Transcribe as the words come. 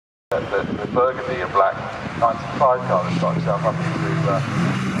the burgundy and black 95 car that's got itself up into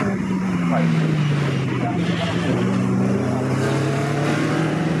place.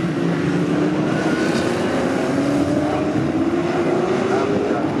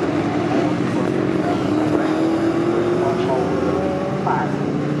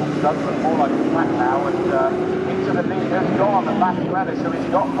 Does look more like a flat now, and into the lead has gone at Matt Smith, so he's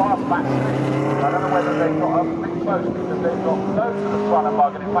got past Matt Smith. I don't know whether they've got a bit close because they've got loads of the front of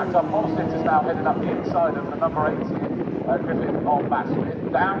Mug, and in fact our pole sitter is now heading up the inside of the number 80 Griffith on Matt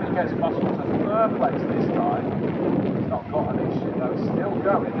Smith. Down he gets muscle to third place this time. He's not got an issue though, still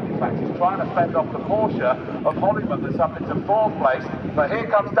going. In fact he's trying to fend off the Porsche of Hollyman that's up into fourth place. But here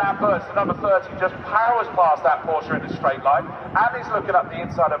comes Dan Burns, the number 30, just powers past that Porsche in a straight line, and he's looking up the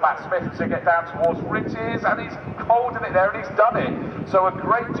inside of Matt Smith as they get down towards Ridges, and he's holding it there, and he's done it. So a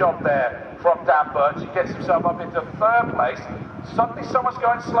great job there from Dan Burns. He gets himself up into third place. Suddenly someone's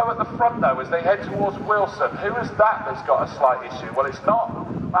going slow at the front though as they head towards Wilson. Who is that that's got a slight issue? Well, it's not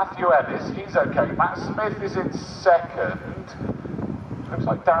Matthew Ellis, he's okay. Matt Smith is in second. Looks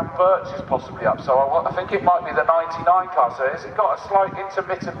like Dan Birch is possibly up, so I think it might be the 99 car. So has it got a slight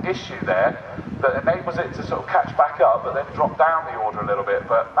intermittent issue there that enables it to sort of catch back up but then drop down the order a little bit?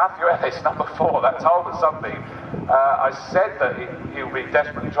 But Matthew Ellis, number 4, that told us something. I said that he'll be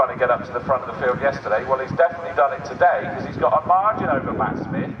desperately trying to get up to the front of the field yesterday. Well, he's definitely done it today because he's got a margin over Matt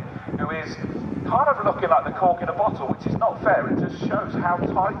Smith, who is kind of looking like the cork in a bottle, which is not fair. It just shows how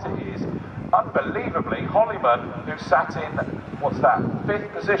tight it is. Unbelievably, Hollyman, who sat in, what's that,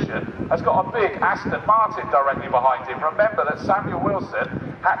 5th position, has got a big Aston Martin directly behind him. Remember that Samuel Wilson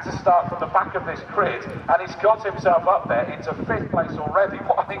had to start from the back of this grid, and he's got himself up there into 5th place already.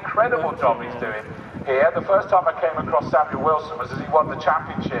 What an incredible job he's doing here. The first time I came across Samuel Wilson was as he won the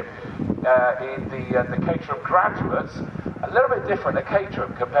championship in the Caterham Graduates. A little bit different at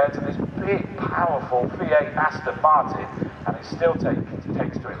Caterham compared to this big, powerful V8 Aston Martin, and it still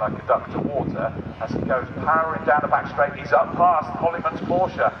takes to it like a duck to water as he goes powering down the back straight. He's up past Hollyman's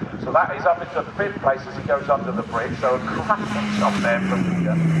Porsche, so that is up into 5th place as he goes under the bridge. So a cracking job there from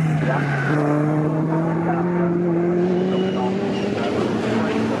the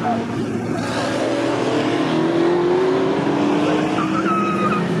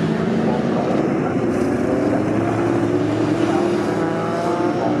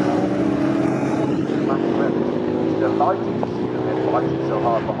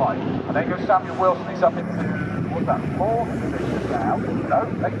and then goes Samuel Wilson, he's up into, what's that, 4th position now? No,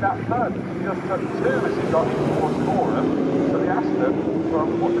 take that 3rd. He just took 2 as he got in towards Coram. So the Aston, from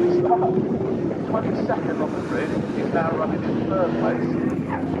what did he start? 22nd on the grid, is now running in 3rd place.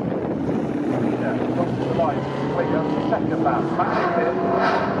 Yeah, he's got to the line. Wait, he goes to 2nd lap. Massive hit.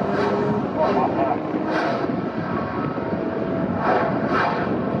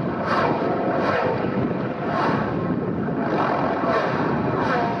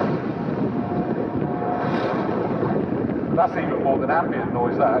 That's even more than ambient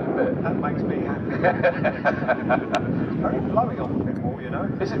noise, that, isn't it? That makes me happy. Very blowing on the pit wall, you know.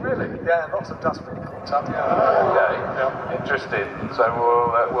 Is it really? Yeah, lots of dust being caught up. Yeah. Okay, yeah. Interesting. So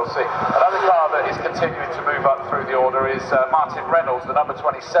we'll see. Another car that is continuing to move up through the order is Martin Reynolds, the number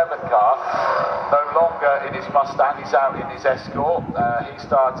 27 car. No longer in his Mustang, he's out in his Escort. He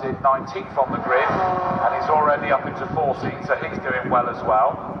started 19th on the grid, and he's already up into 14th, so he's doing well as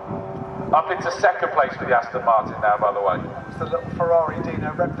well. Up into 2nd place for the Aston Martin now, by the way. It's the little Ferrari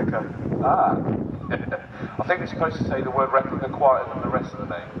Dino replica. Ah. I think we're supposed to say the word replica quieter than the rest of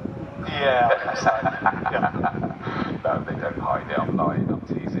the name. Yeah. No, they don't hide it, I'm lying, I'm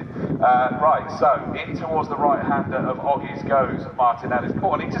teasing. Right, so in towards the right-hander of Oggy's goes Martin Ellis.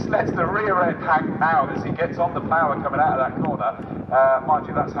 And he just lets the rear end hang out as he gets on the power coming out of that corner. Mind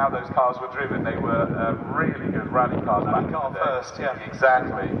you, that's how those cars were driven. They were really good rally cars back in the day. First, yeah.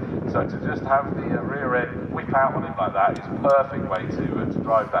 Exactly. So to just have the rear end whip out on him like that is a perfect way to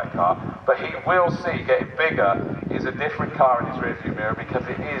drive that car. But he will see, getting bigger is a different car in his rearview mirror because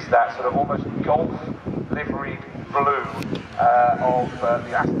it is that sort of almost golf livery blue of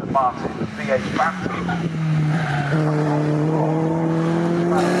the Aston Martin V8 Phantom.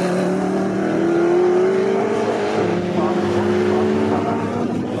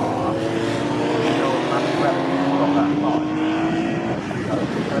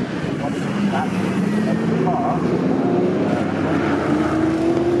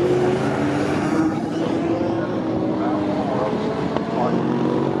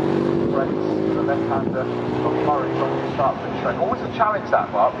 Always a challenge that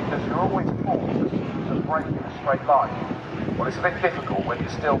part because you're always forced to brake in a straight line. Well, it's a bit difficult when you're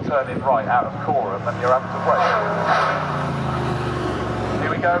still turning right out of Coram and you're having to brake.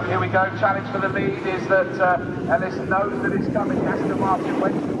 Here we here we go. Challenge for the lead is that Ellis knows that it's coming. Aston Martin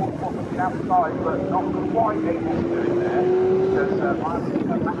went towards from the outside, but not quite able to do it there because Matthew,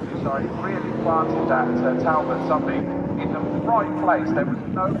 really planted that Talbot something in the right place. There was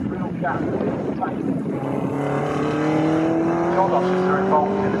no real gap. Chodoshes are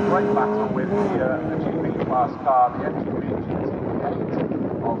involved in a great battle with the GB class car, the MGB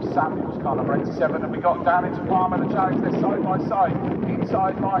of Samuel's car number 87, and we got down into Palmer. The challenge, they're side by side.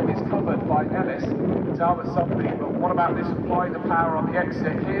 Inside line is covered by Ellis. Talbot something, but what about this apply the power on the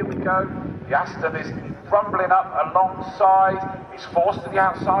exit? Here we go. The Aston is rumbling up alongside. He's forced to the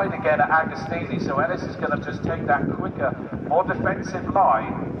outside again at Agostini, so Ellis is going to just take that quicker, more defensive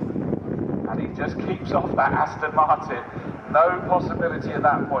line, and he just keeps off that Aston Martin. No possibility at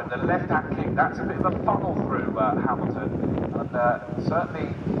that point. The left-hand kick, that's a bit of a funnel through Hamilton. And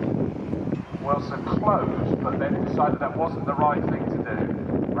certainly Wilson closed, but then decided that wasn't the right thing to do.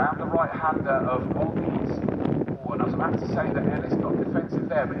 Round the right-hander of Oggies. Oh, and I was about to say that Ellis got defensive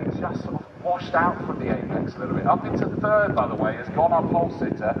there, but he just sort of washed out from the apex a little bit. Up into third, by the way, has gone our pole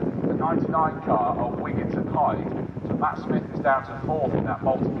sitter, the 99 car of Wiggins and Hyde. So Matt Smith is down to fourth in that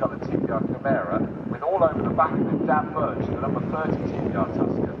multicoloured TPR Chimera, with all over the back of him Dan Birch, the number 30 TPR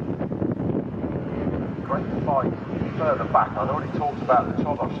Tuscan. Great fight further back. I'd already talked about the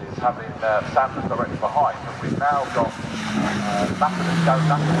Chodoshes having Sanders directly behind, but we've now got Lapidus going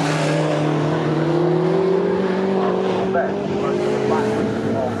back then, most of the back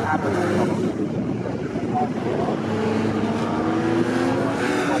of Abbott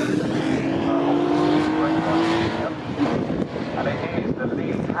and it is, the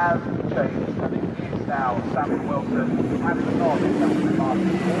lead has changed, and it is now Samuel Wilson having a nod in Aston Martin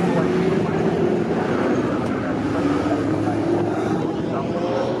all the way to the back.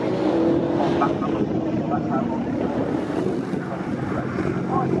 On lap number 4, that's how long it is.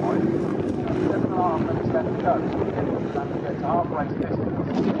 7.5 minutes left to go, so we're getting to half race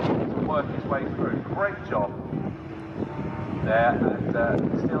distance to work his way through. Great job there, and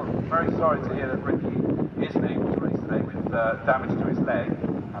still very sorry to hear that Ricky isn't able to race today with damage to his leg,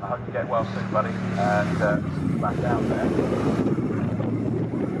 and I hope you get well soon, buddy, and see you back out there.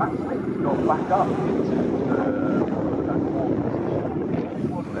 Matt Smith got back up into that fourth position.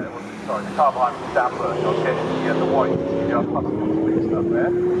 Wasn't there, wasn't it? Sorry, the car behind was Dan Birch. I was getting the white TPR Tuscans mixed up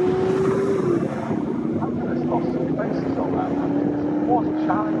there. Let's lost some places on that one. It was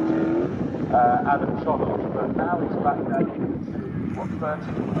challenging Adam Chodos, but now he's back down into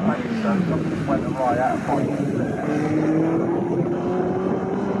 13th place, so something went awry out of point there.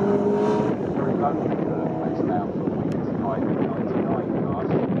 Very low place now for Wiggins and Hyde, 99 cars.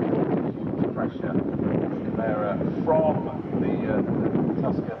 Huge pressure there from the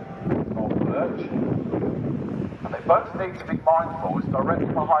Tuscan of Birch. And they both need to be mindful, it's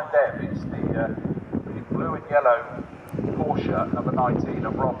directly behind them, it's the blue and yellow Porsche number 19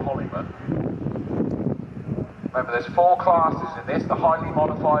 of Rob Hollyman. Remember, there's 4 classes in this: the highly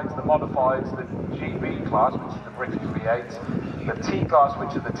modifieds, the modifieds, the GB class, which is the British V8's, the T class,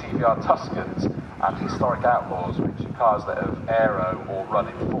 which are the TVR Tuscans, and historic Outlaws, which are cars that have aero or run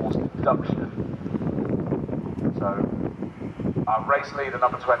in forced induction. So, our race leader,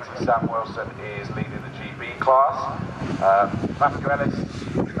 number 20, Sam Wilson, is leading the GB class. Matthew Ellis,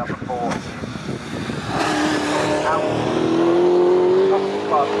 number 4,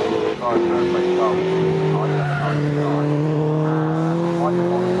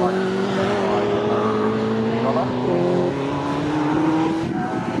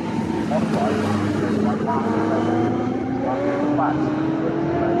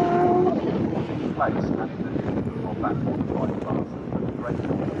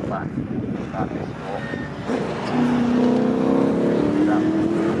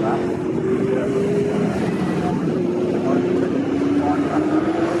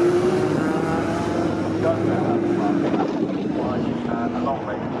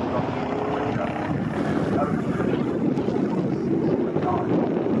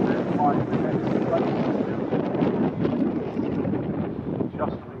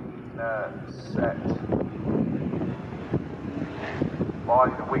 by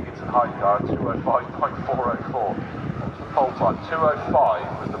the Wiggins and Hyde car, 205.404. That's the pole time. 205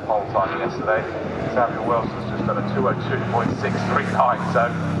 was the pole time yesterday. Samuel Wilson's just done a 202.639, so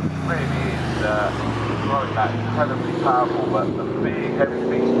really is throwing that incredibly powerful but the big heavy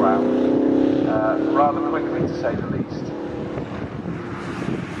beast round rather quickly, to say the least.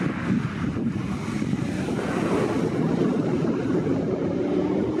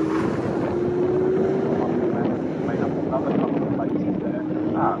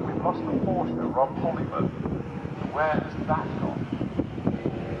 We've lost the Porsche, Rob Hollyman. Where has that gone?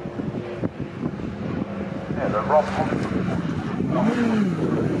 Yeah, the Rob Hollywood.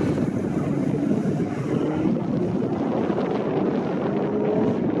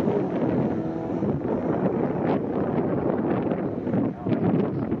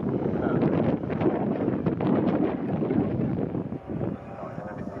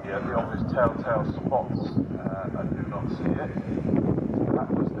 The obvious telltale spots, I do not see it. That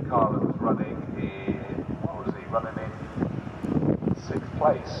was the car that was running in, what was he, running in 6th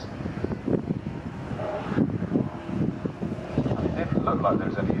place. And it didn't look like there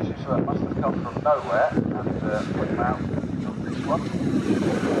was any issue, so that must have come from nowhere and put him out on this one.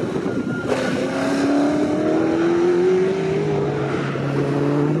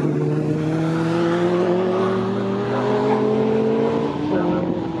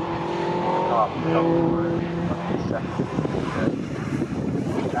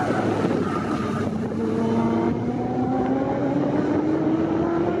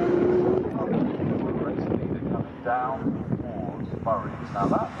 Down towards Murray's. Now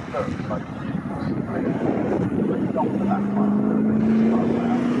that looks like it's possibly linked off to that one.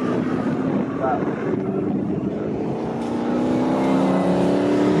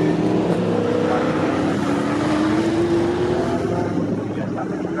 Yes,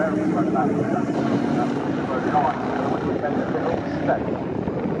 that's very much that. That's very nice. When you get a little step,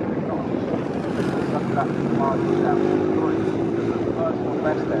 that margin down to 3. Because the first one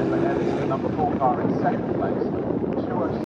best there, they had this number 4 car in 2nd place.